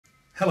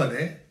Hello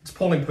there, it's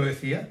Paul in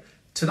Perth here.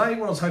 Today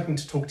what I was hoping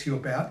to talk to you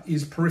about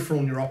is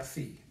peripheral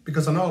neuropathy,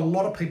 because I know a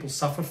lot of people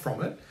suffer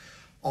from it.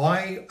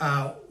 I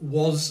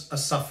was a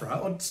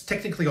sufferer,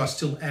 technically I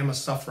still am a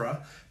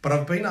sufferer, but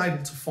I've been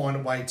able to find a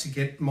way to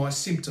get my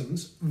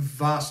symptoms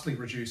vastly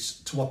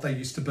reduced to what they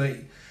used to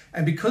be.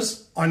 And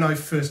because I know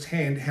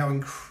firsthand how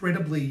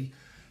incredibly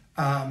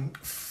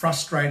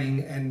frustrating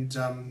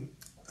and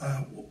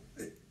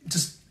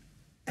just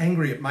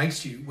angry it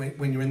makes you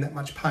when you're in that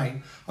much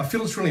pain, I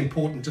feel it's really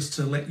important just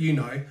to let you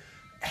know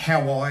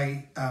how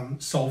I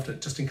solved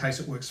it, just in case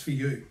it works for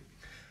you.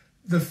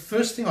 The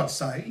first thing I'd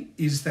say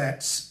is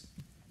that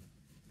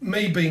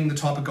me being the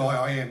type of guy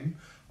I am,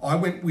 I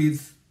went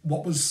with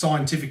what was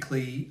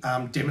scientifically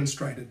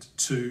demonstrated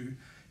to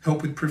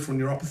help with peripheral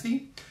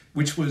neuropathy,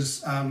 which was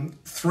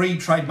 3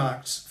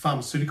 trademarked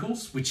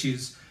pharmaceuticals, which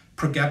is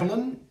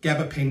Pregabalin,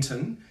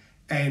 Gabapentin,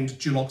 and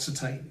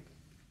Duloxetine.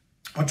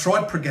 I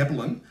tried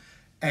Pregabalin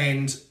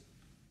and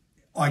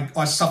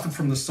I suffered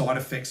from the side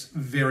effects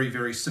very,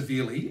 very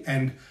severely.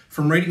 And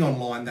from reading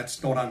online,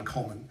 that's not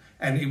uncommon.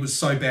 And it was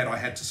so bad I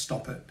had to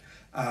stop it.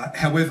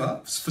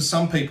 However, for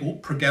some people,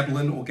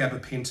 Pregabalin or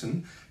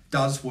Gabapentin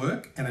does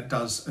work and it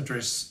does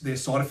address their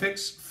side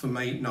effects. For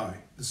me, no,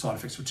 the side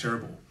effects were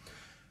terrible.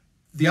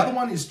 The other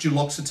one is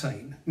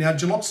Duloxetine. Now,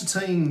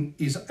 Duloxetine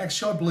is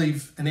actually, I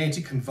believe, an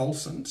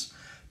anticonvulsant,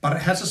 but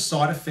it has a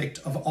side effect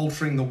of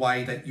altering the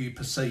way that you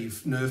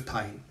perceive nerve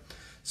pain.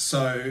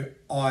 So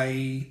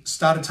I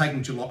started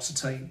taking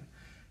Duloxetine.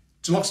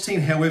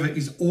 Duloxetine, however,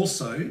 is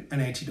also an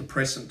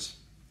antidepressant.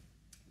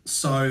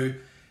 So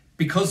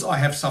because I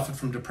have suffered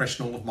from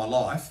depression all of my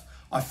life,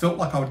 I felt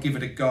like I would give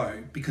it a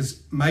go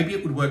because maybe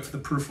it would work for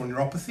the peripheral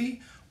neuropathy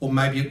or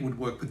maybe it would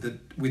work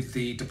with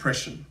the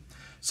depression.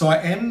 So I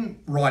am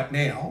right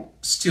now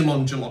still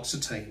on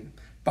Duloxetine,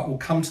 but we'll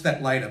come to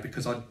that later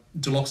because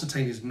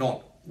Duloxetine is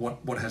not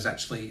what has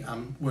actually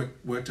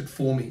worked it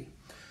for me.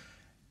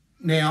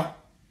 Now,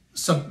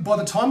 so by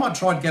the time I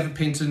tried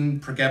Gabapentin,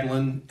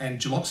 Pregabalin and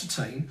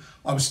Duloxetine,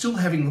 I was still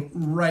having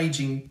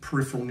raging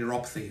peripheral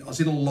neuropathy. I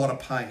was in a lot of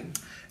pain.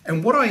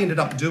 And what I ended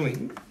up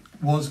doing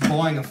was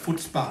buying a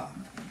foot spa.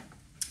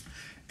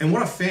 And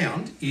what I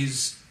found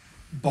is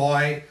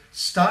by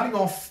starting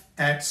off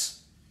at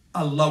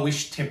a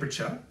lowish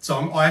temperature,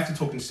 so I have to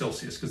talk in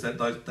Celsius because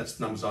that's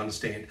the numbers I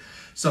understand.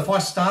 So if I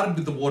started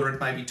with the water at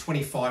maybe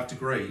 25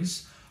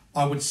 degrees,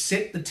 I would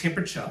set the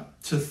temperature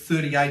to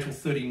 38 or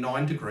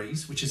 39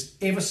 degrees, which is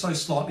ever so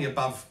slightly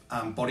above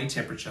body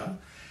temperature.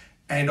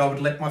 And I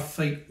would let my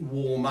feet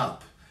warm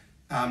up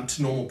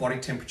to normal body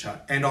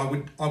temperature. And I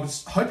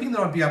was hoping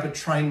that I'd be able to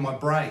train my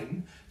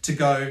brain to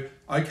go,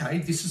 okay,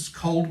 this is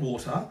cold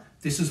water,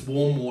 this is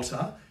warm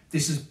water,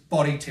 this is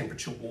body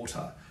temperature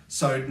water.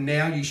 So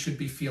now you should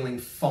be feeling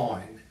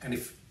fine. And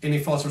if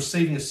I was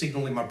receiving a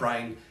signal in my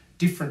brain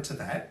different to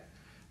that,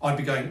 I'd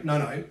be going,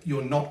 no,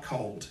 you're not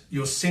cold.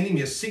 You're sending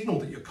me a signal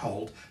that you're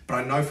cold, but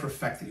I know for a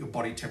fact that you're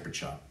body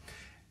temperature.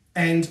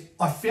 And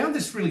I found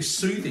this really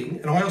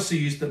soothing, and I also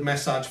used the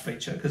massage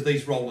feature because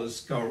these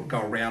rollers go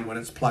around when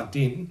it's plugged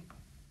in.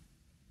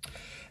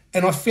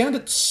 And I found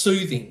it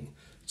soothing.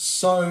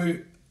 So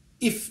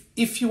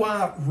if you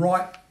are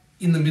right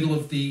in the middle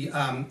of the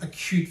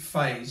acute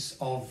phase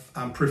of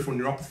peripheral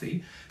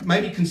neuropathy,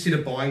 maybe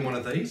consider buying one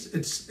of these.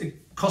 It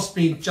cost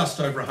me just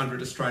over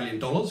 100 Australian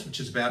dollars,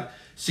 which is about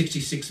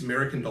 66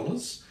 American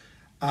dollars.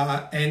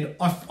 And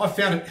I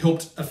found it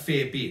helped a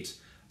fair bit.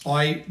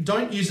 I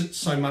don't use it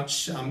so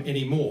much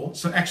anymore.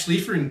 So actually,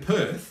 if you're in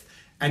Perth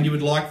and you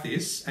would like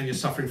this and you're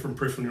suffering from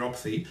peripheral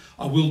neuropathy,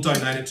 I will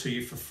donate it to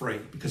you for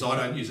free because I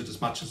don't use it as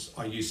much as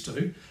I used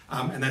to.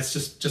 And that's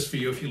just for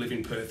you if you live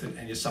in Perth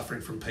and you're suffering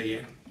from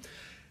PN.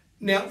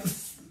 Now,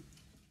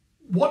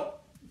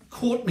 what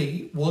caught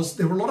me was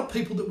there were a lot of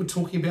people that were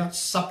talking about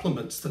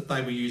supplements that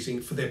they were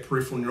using for their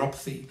peripheral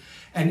neuropathy.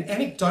 And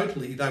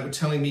anecdotally, they were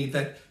telling me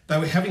that they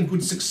were having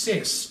good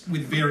success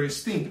with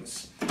various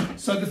things.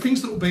 So the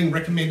things that were being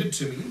recommended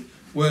to me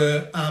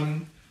were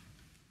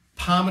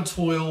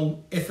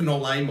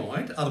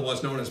Palmitoylethanolamide,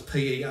 otherwise known as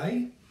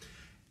PEA,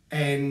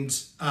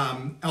 and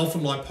alpha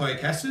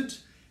lipoic acid,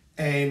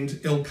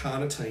 and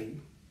L-Carnitine.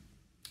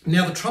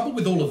 Now, the trouble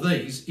with all of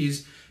these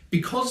is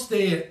because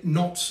they're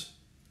not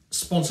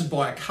sponsored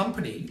by a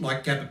company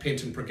like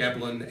Gabapentin,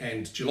 Pregabalin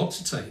and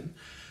Duloxetine,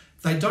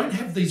 they don't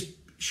have these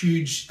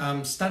huge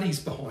studies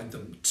behind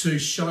them to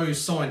show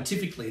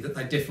scientifically that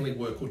they definitely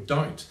work or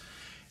don't.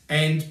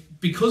 And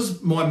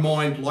because my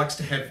mind likes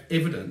to have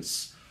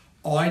evidence,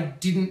 I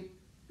didn't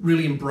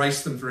really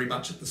embrace them very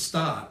much at the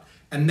start.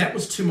 And that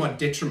was to my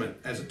detriment,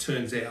 as it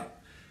turns out.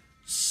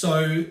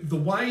 So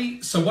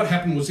what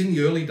happened was in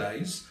the early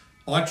days,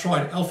 I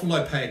tried alpha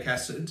lipoic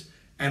acid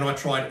and I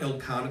tried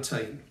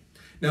L-Carnitine.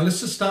 Now let's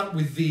just start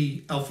with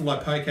the alpha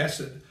lipoic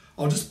acid.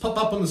 I'll just pop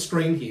up on the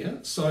screen here.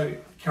 So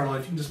Caroline,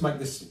 if you can just make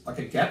this like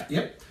a gap,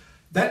 yep.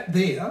 That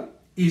there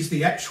is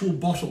the actual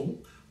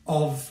bottle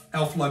of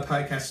alpha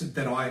lipoic acid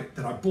that I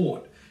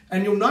bought.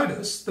 And you'll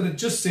notice that it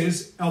just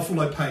says alpha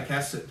lipoic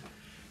acid.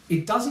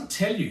 It doesn't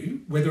tell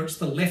you whether it's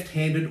the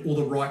left-handed or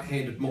the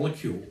right-handed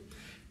molecule.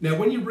 Now,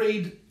 when you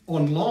read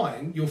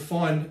online, you'll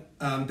find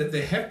that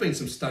there have been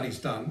some studies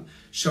done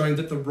showing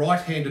that the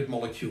right-handed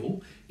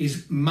molecule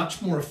is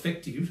much more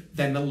effective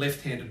than the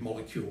left-handed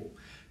molecule.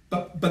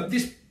 But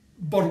this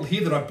bottle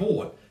here that I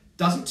bought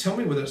doesn't tell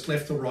me whether it's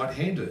left or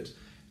right-handed.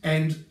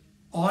 And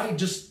I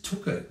just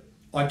took it.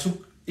 I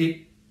took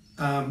it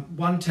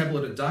 1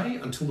 tablet a day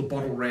until the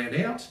bottle ran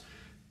out.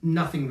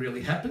 Nothing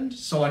really happened.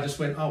 So I just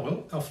went, oh,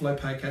 well,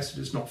 alpha-lipoic acid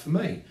is not for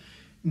me.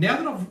 Now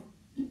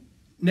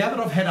that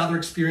I've had other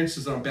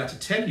experiences that I'm about to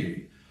tell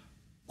you,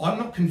 I'm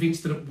not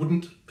convinced that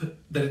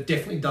it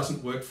definitely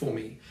doesn't work for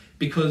me,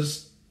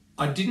 because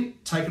I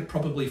didn't take it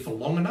probably for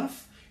long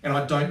enough, and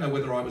I don't know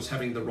whether I was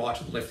having the right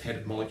or the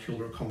left-handed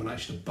molecule or a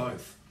combination of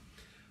both.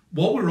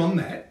 While we're on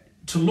that,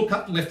 to look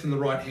up the left and the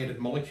right-handed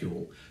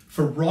molecule,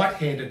 for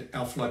right-handed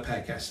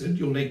alpha-lipoic acid,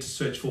 you'll need to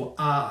search for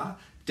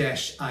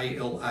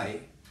R-ALA.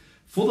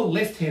 For the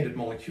left-handed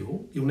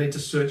molecule, you'll need to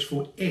search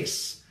for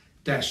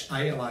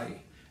S-ALA.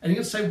 And you're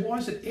going to say, why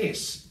is it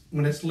S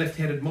when it's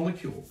left-handed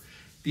molecule?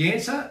 The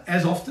answer,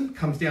 as often,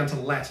 comes down to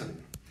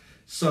Latin.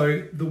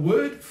 So the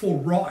word for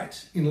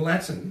right in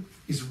Latin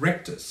is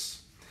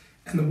rectus,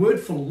 and the word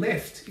for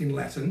left in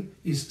Latin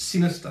is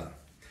sinister.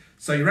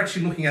 So you're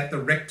actually looking at the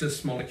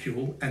rectus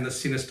molecule and the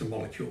sinister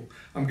molecule.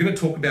 I'm going to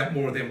talk about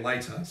more of them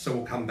later, so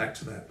we'll come back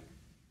to that.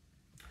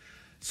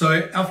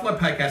 So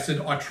alpha-lipoic acid,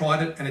 I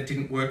tried it and it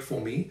didn't work for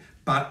me,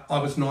 but I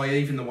was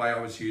naive in the way I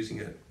was using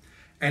it.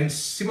 And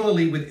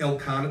similarly with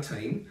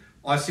L-Carnitine,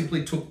 I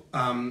simply took,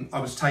 I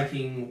was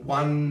taking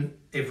 1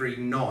 every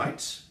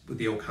night with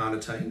the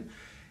L-Carnitine,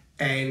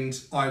 and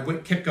I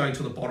kept going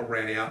till the bottle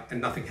ran out and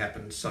nothing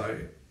happened.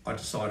 So I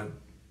decided,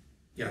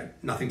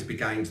 nothing to be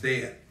gained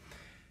there.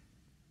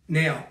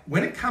 Now,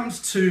 when it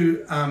comes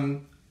to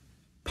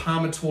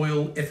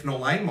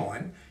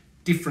Palmitoylethanolamide,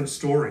 different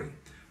story.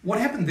 What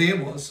happened there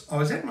was I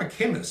was at my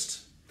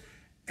chemist,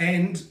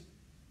 and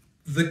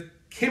the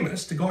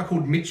chemist, a guy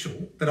called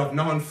Mitchell, that I've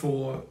known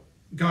for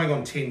going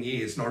on 10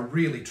 years and I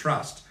really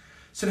trust,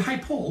 said, hey,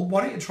 Paul,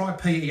 why don't you try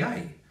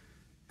PEA?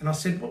 And I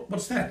said,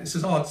 what's that? He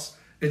says, oh,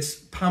 it's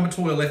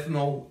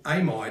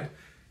Palmitoylethanolamide.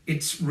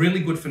 It's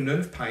really good for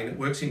nerve pain. It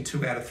works in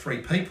 2 out of 3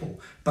 people.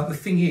 But the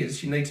thing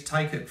is, you need to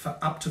take it for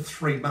up to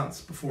 3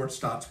 months before it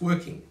starts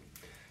working.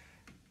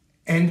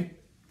 And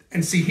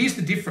see, here's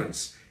the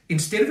difference.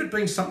 Instead of it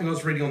being something I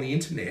was reading on the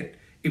internet,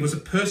 it was a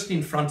person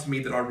in front of me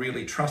that I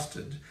really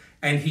trusted,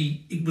 and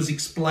he was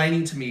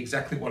explaining to me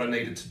exactly what I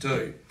needed to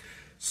do.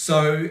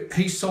 So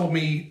he sold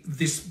me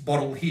this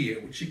bottle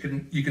here, which you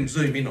can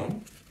zoom in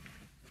on.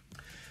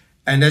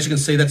 And as you can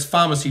see, that's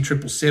Pharmacy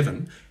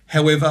 777.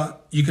 However,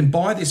 you can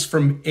buy this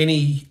from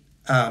any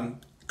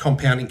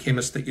compounding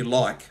chemist that you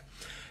like.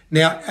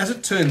 Now, as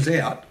it turns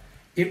out,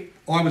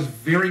 I was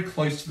very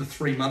close to the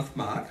 3-month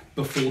mark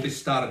before this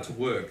started to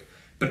work,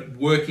 but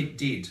work it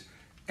did.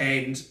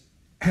 And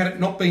had it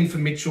not been for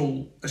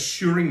Mitchell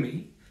assuring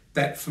me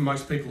that for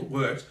most people it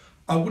worked,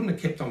 I wouldn't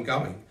have kept on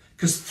going.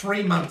 Because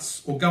 3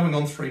 months, or going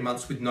on 3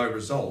 months with no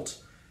result,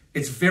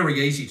 it's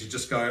very easy to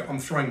just go, I'm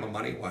throwing my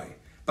money away.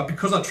 But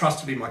because I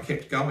trusted him, I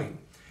kept going.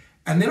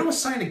 And then I was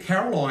saying to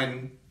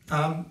Caroline,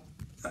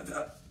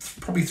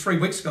 probably 3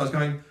 weeks ago, I was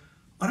going,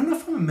 I don't know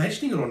if I'm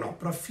imagining it or not,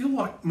 but I feel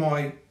like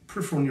my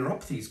peripheral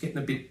neuropathy is getting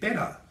a bit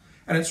better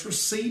and it's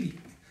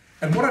receding.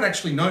 And what I'd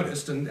actually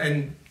noticed,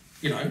 and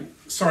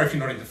sorry if you're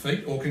not in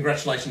defeat, or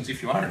congratulations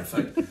if you are in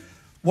defeat,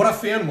 what I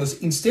found was,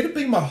 instead of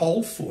being my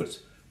whole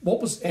foot,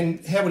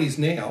 and how it is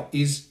now,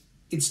 is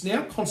it's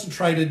now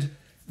concentrated,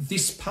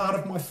 this part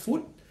of my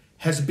foot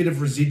has a bit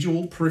of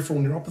residual peripheral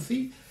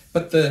neuropathy,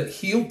 but the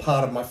heel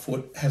part of my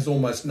foot has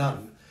almost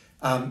none.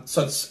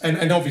 So it's,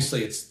 and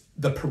obviously it's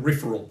the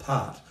peripheral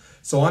part.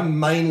 So I'm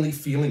mainly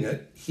feeling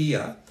it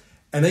here.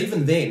 And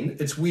even then,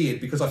 it's weird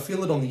because I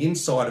feel it on the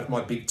inside of my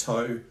big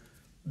toe.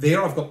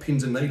 There I've got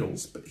pins and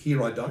needles, but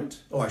here I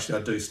don't. Oh, actually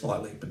I do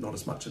slightly, but not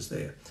as much as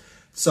there.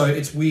 So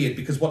it's weird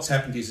because what's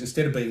happened is,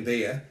 instead of being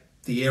there,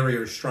 the area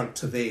has shrunk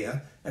to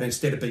there, and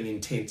instead of being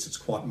intense, it's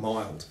quite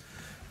mild.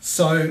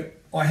 So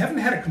I haven't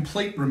had a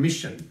complete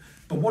remission,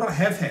 but what I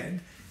have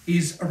had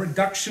is a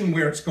reduction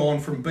where it's gone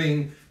from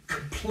being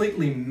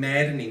completely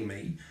maddening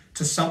me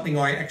to something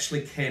I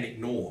actually can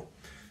ignore.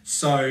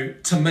 So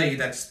to me,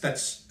 that's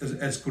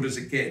as good as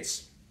it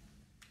gets.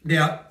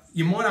 Now,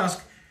 you might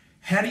ask,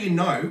 how do you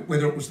know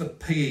whether it was the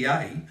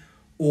PEA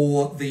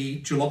or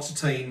the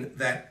duloxetine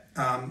that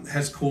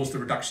has caused the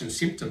reduction in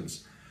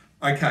symptoms?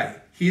 Okay,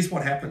 here's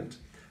what happened.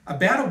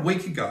 About a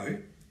week ago,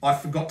 I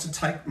forgot to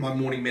take my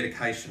morning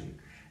medication.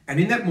 And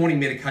in that morning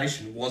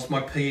medication was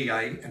my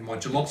PEA and my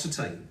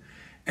duloxetine.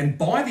 And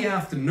by the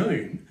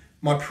afternoon,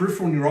 my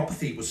peripheral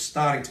neuropathy was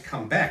starting to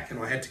come back, and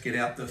I had to get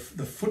out the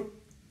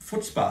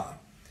foot spa.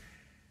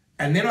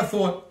 And then I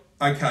thought,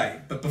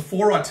 okay, but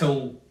before I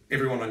tell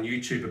everyone on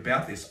YouTube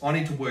about this, I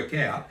need to work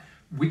out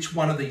which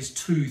one of these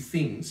 2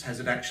 things has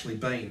it actually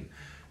been.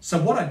 So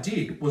what I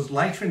did was,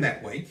 later in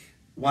that week,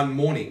 one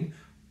morning,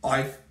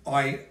 I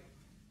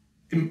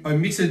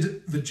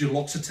omitted the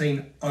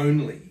duloxetine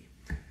only,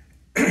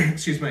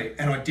 excuse me,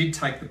 and I did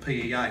take the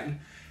PEA.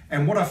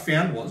 And what I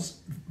found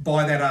was,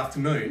 by that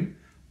afternoon,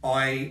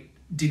 I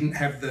didn't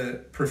have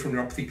the peripheral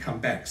neuropathy come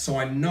back. So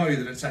I know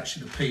that it's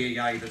actually the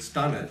PEA that's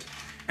done it.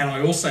 And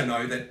I also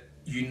know that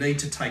you need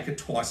to take it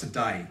twice a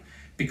day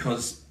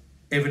because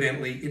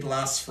evidently it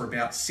lasts for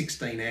about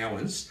 16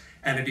 hours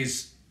and it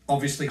is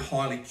obviously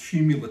highly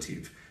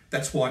cumulative.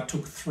 That's why it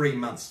took 3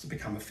 months to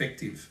become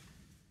effective.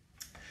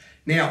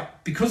 Now,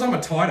 because I'm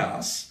a tight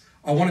ass,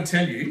 I want to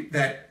tell you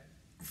that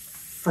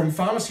from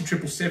Pharmacy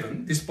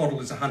 777, this bottle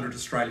is 100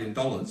 Australian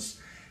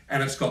dollars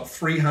and it's got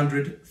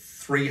 300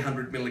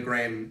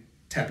 milligram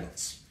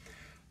tablets.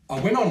 I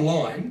went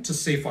online to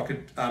see if I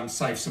could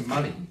save some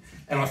money,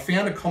 and I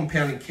found a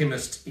compounding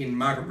chemist in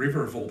Margaret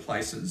River of all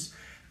places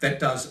that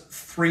does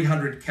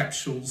 300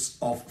 capsules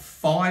of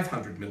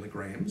 500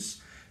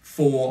 milligrams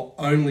for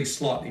only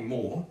slightly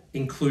more,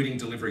 including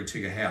delivery to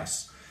your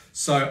house.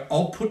 So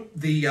I'll put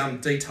the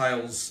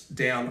details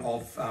down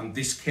of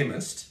this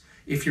chemist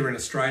if you're in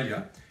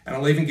Australia, and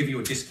I'll even give you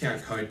a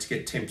discount code to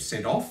get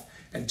 10% off.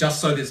 And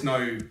just so there's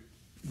no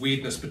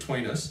weirdness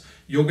between us,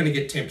 you're going to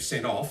get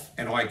 10% off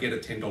and I get a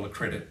 $10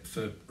 credit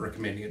for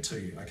recommending it to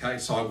you, okay?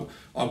 So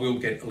I will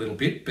get a little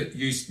bit, but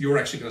you're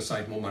actually going to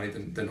save more money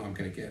than I'm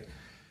going to get.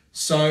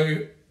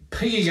 So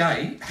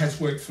PEA has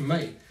worked for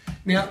me.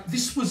 Now,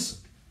 this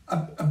was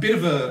a bit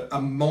of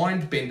a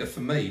mind bender for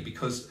me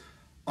because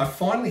I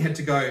finally had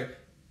to go,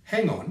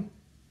 hang on,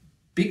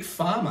 Big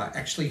Pharma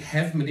actually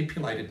have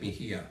manipulated me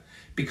here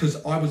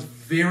because I was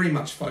very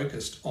much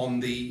focused on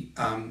the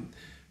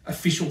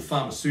official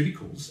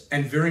pharmaceuticals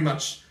and very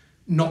much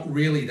not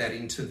really that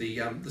into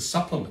the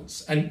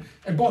supplements. And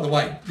by the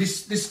way,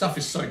 this stuff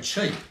is so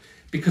cheap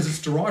because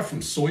it's derived from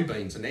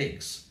soybeans and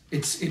eggs.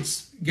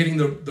 It's getting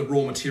the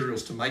raw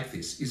materials to make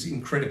this is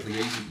incredibly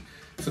easy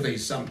for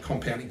these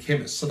compounding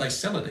chemists. So they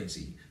sell it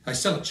easy. They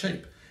sell it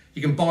cheap.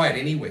 You can buy it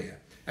anywhere.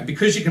 And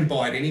because you can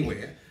buy it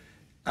anywhere,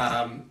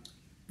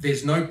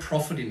 there's no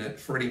profit in it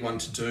for anyone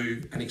to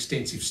do an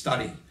extensive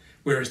study,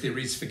 whereas there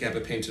is for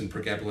gabapentin,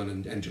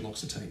 pregabalin and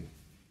duloxetine.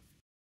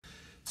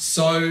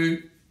 So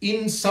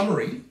in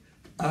summary,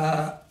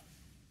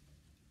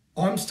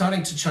 I'm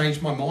starting to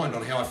change my mind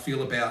on how I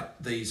feel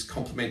about these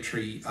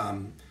complementary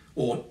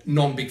or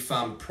non-big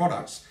pharma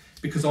products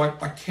because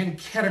I can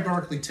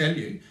categorically tell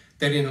you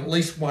that in at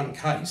least one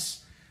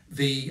case,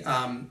 the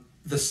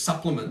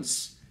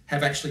supplements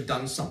have actually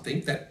done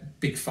something that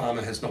big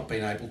pharma has not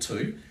been able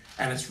to,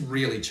 and it's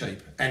really cheap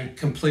and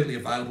completely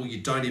available. You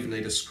don't even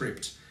need a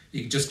script.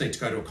 You just need to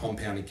go to a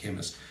compounding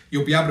chemist.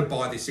 You'll be able to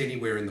buy this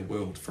anywhere in the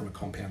world from a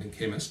compounding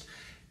chemist.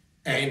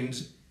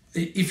 And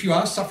if you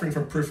are suffering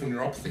from peripheral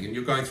neuropathy and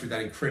you're going through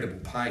that incredible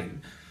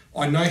pain,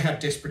 I know how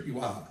desperate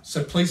you are.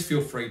 So please feel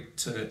free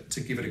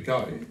to give it a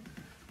go.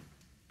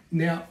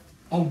 Now,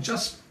 I'll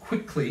just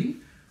quickly,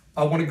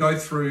 I want to go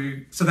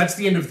through, so that's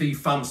the end of the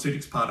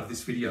pharmaceutics part of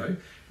this video.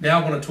 Now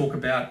I want to talk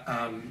about,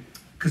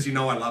 because you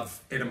know I love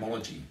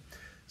etymology.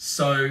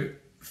 So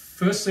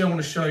firstly, I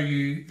want to show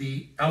you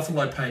the alpha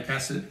lipoic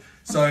acid.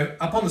 So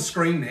up on the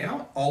screen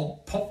now,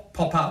 I'll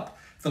pop up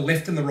the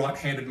left and the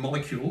right-handed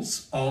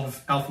molecules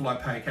of alpha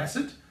lipoic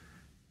acid.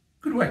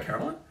 Good work,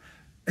 Caroline.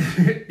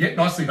 Yeah,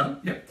 nicely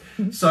done. Yep.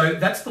 So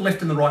that's the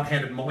left and the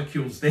right-handed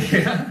molecules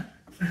there.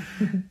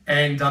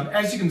 And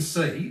as you can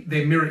see,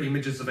 they're mirror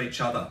images of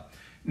each other.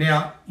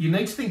 Now, you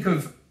need to think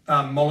of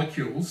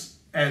molecules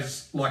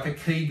as like a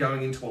key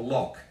going into a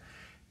lock.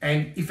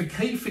 And if a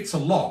key fits a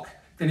lock,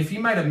 then if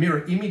you made a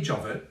mirror image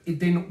of it, it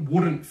then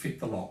wouldn't fit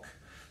the lock.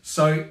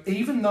 So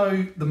even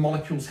though the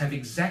molecules have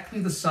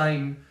exactly the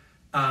same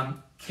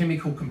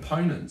chemical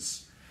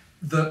components,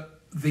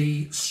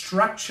 the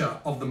structure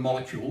of the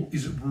molecule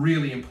is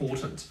really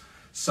important.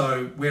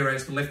 So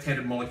whereas the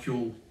left-handed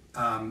molecule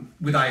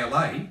with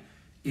ALA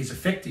is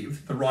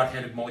effective, the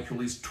right-handed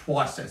molecule is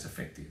twice as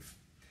effective.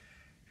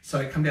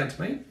 So come down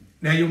to me.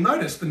 Now you'll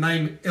notice the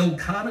name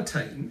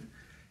L-Carnitine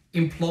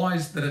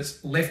implies that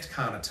it's left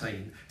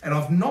carnitine. And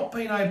I've not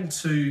been able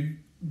to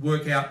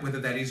work out whether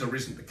that is or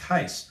isn't the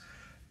case.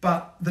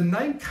 But the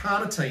name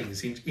carnitine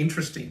is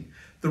interesting.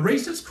 The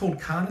reason it's called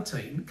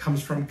carnitine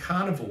comes from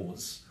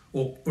carnivores,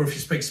 or if you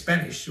speak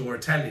Spanish or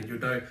Italian, you'll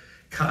know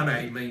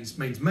carne means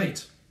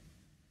meat.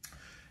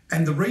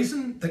 And the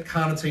reason that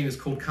carnitine is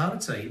called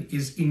carnitine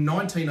is in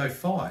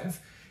 1905,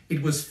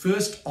 it was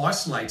first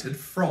isolated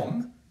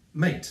from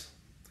meat.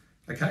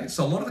 Okay,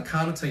 so a lot of the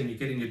carnitine you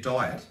get in your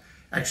diet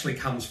actually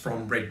comes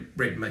from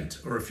red meat,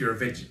 or if you're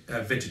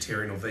a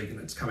vegetarian or vegan,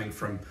 it's coming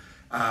from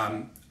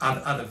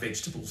other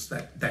vegetables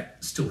that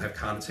still have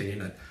carnitine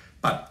in it.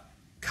 But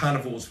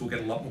carnivores will get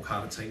a lot more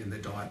carnitine in their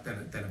diet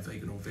than a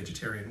vegan or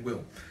vegetarian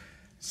will.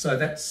 So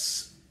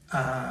that's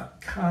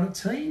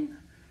carnitine.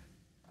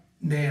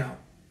 Now,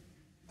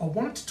 I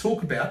wanted to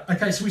talk about,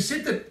 okay, so we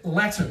said that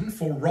Latin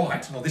for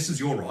right, well, this is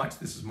your right,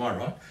 this is my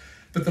right,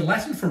 but the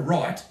Latin for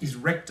right is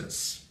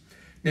rectus.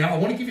 Now, I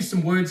want to give you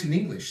some words in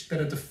English that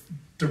are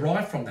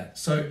derived from that.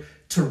 So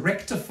to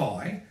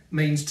rectify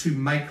means to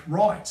make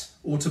right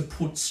or to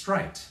put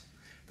straight.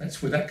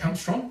 That's where that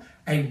comes from.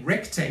 A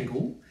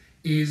rectangle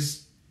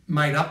is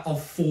made up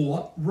of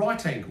 4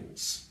 right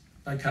angles,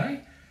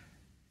 okay?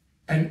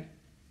 And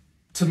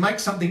To make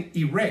something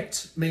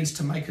erect means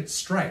to make it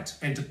straight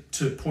and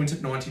to point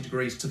it 90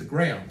 degrees to the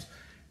ground,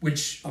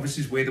 which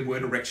obviously is where the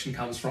word erection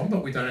comes from,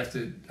 but we don't have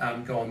to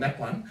go on that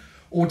one.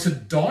 Or to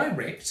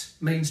direct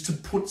means to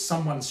put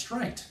someone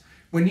straight.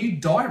 When you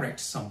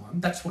direct someone,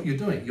 that's what you're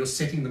doing. You're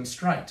setting them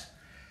straight.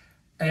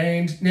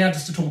 And now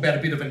just to talk about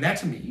a bit of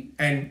anatomy,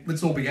 and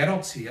let's all be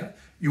adults here,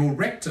 your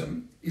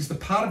rectum is the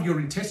part of your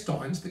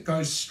intestines that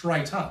goes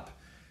straight up.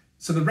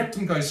 So the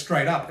rectum goes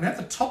straight up, and at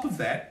the top of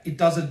that, it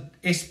does an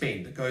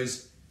S-bend that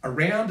goes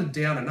around and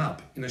down and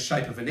up in the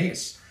shape of an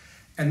S.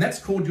 And that's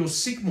called your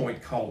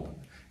sigmoid colon.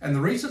 And the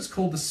reason it's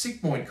called the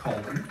sigmoid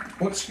colon,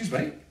 oh, excuse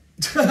me.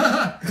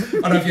 I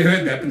don't know if you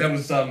heard that, but that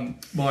was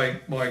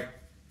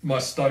my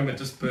stoma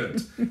just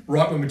burped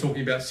right when we're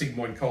talking about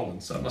sigmoid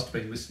colon, so I must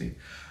have been listening.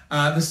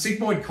 The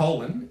sigmoid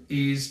colon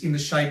is in the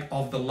shape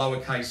of the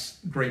lowercase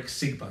Greek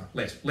sigma,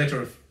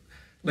 letter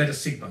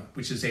sigma,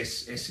 which is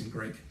S in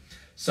Greek.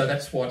 So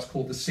that's why it's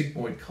called the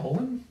sigmoid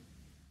colon.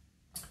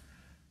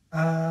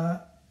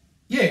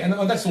 Yeah,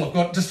 and that's all I've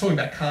got. Just talking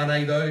about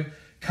carne though.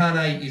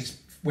 Carne is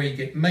where you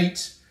get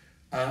meat.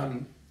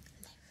 I'll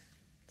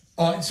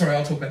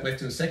talk about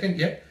left in a second.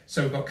 Yep.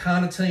 So we've got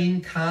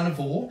carnitine,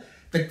 carnivore.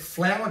 The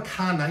flower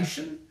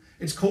carnation,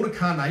 it's called a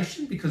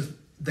carnation because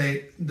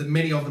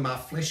many of them are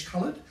flesh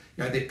coloured.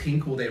 You know, they're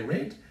pink or they're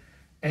red.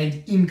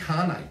 And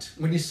incarnate,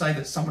 when you say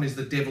that someone is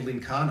the devil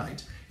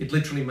incarnate, it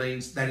literally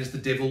means that is the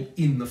devil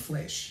in the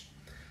flesh.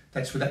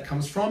 That's where that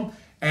comes from.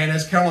 And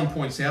as Caroline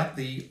points out,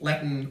 the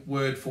Latin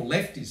word for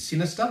left is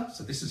sinister.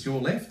 So this is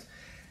your left.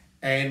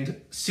 And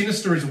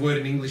sinister is a word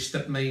in English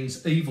that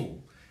means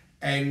evil.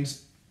 And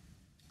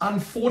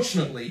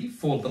unfortunately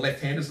for the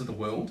left-handers of the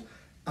world,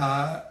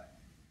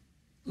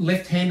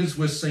 left-handers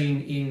were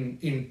seen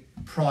in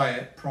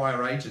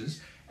prior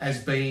ages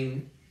as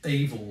being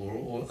evil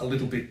or a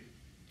little bit,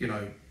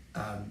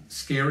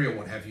 scary or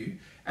what have you,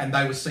 and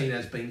they were seen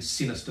as being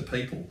sinister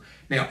people.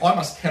 Now, I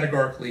must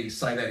categorically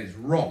say that is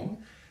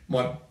wrong.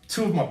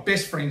 Two of my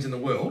best friends in the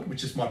world,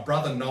 which is my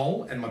brother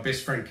Noel and my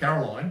best friend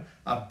Caroline,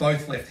 are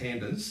both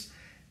left-handers,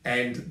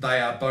 and they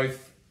are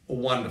both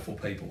wonderful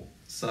people.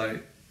 So,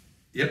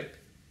 yep.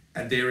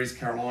 And there is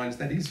Caroline's,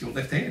 that is your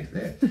left hand,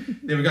 there.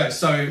 There we go.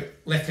 So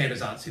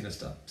left-handers aren't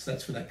sinister. So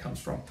that's where that comes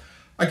from.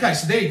 Okay,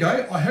 so there you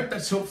go. I hope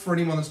that's helped for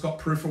anyone that's got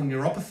peripheral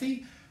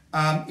neuropathy.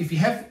 If you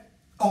have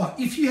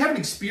an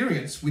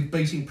experience with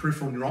beating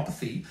peripheral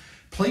neuropathy,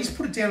 please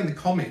put it down in the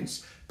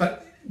comments,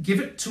 but give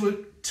it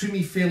to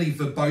me fairly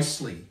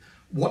verbosely.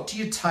 What do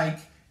you take?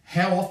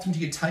 How often do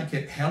you take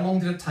it? How long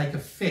did it take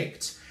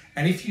effect?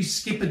 And if you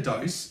skip a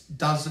dose,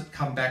 does it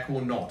come back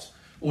or not?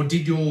 Or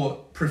did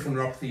your peripheral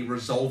neuropathy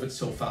resolve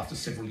itself after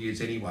several years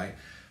anyway?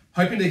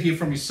 Hoping to hear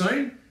from you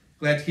soon.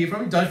 Glad to hear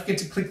from you. Don't forget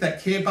to click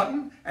that care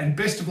button, and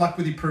best of luck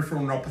with your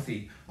peripheral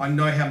neuropathy. I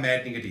know how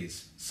maddening it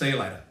is. See you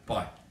later.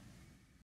 Bye.